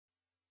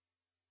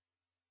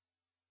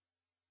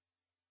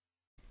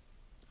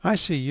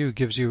ICU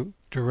gives you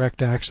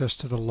direct access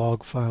to the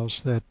log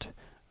files that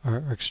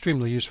are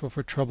extremely useful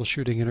for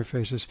troubleshooting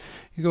interfaces.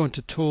 You go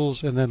into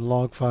Tools and then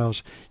Log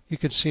Files. You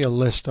can see a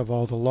list of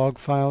all the log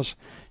files.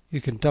 You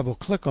can double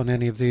click on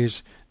any of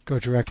these, go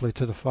directly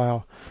to the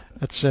file.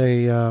 That's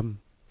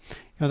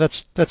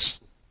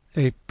that's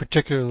a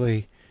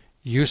particularly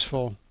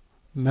useful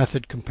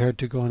method compared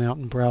to going out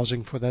and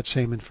browsing for that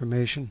same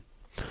information.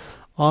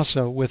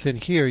 Also, within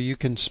here you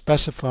can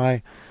specify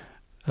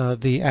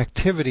the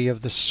activity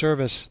of the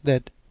service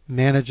that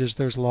manages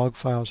those log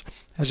files.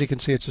 As you can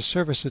see, it's a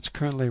service that's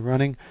currently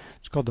running.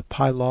 It's called the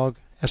pylog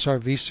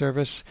SRV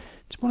service.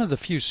 It's one of the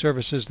few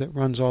services that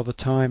runs all the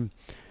time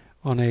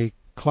on a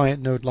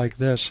client node like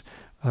this,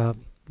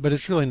 but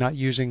it's really not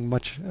using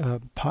much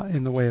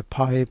in the way of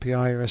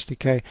PyAPI or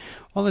SDK.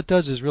 All it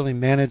does is really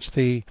manage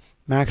the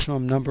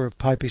maximum number of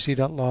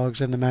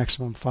pipc.logs and the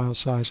maximum file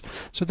size.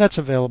 So that's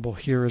available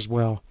here as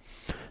well.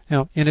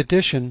 Now, in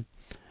addition,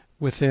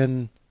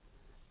 within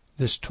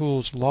this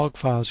tool's log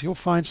files, you'll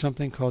find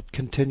something called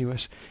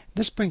continuous.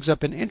 This brings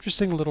up an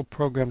interesting little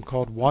program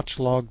called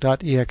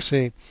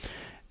watchlog.exe.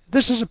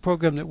 This is a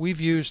program that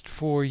we've used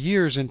for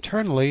years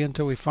internally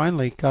until we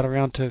finally got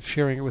around to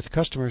sharing it with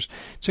customers.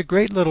 It's a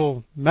great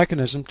little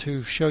mechanism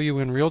to show you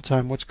in real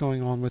time what's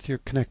going on with your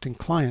connecting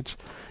clients.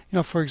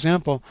 For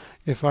example,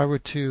 if I were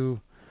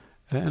to,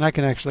 and I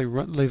can actually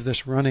leave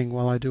this running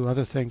while I do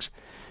other things,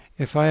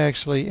 if I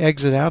actually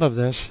exit out of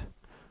this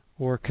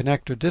or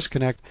connect or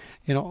disconnect,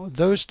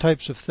 those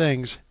types of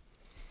things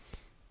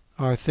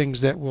are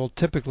things that will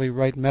typically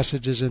write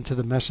messages into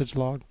the message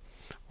log.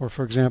 Or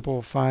for example,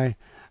 if I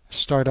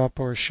start up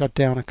or shut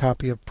down a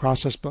copy of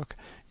Process Book,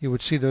 you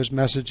would see those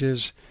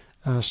messages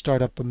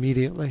start up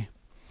immediately.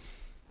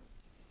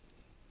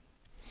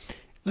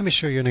 Let me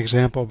show you an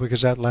example,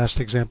 because that last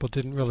example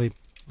didn't really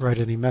write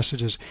any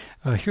messages.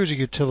 Here's a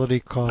utility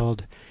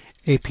called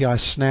API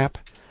Snap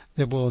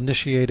that will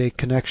initiate a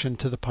connection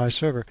to the Pi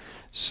server.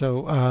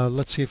 So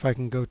let's see if I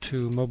can go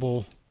to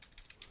mobile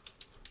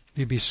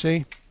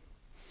BBC.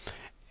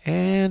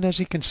 And as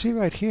you can see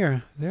right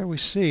here, there we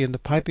see in the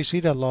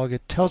pipc.log,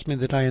 it tells me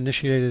that I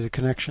initiated a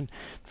connection.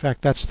 In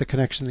fact, that's the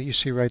connection that you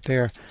see right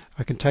there.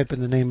 I can type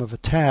in the name of a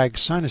tag,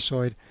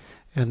 sinusoid,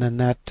 and then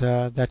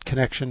that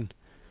connection,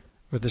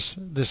 or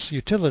this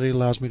utility,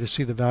 allows me to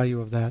see the value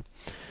of that.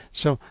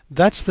 So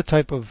that's the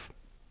type of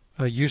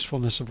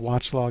usefulness of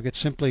watchlog. It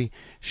simply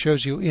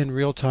shows you in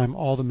real time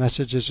all the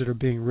messages that are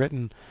being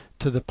written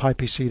to the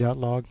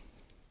pipc.log.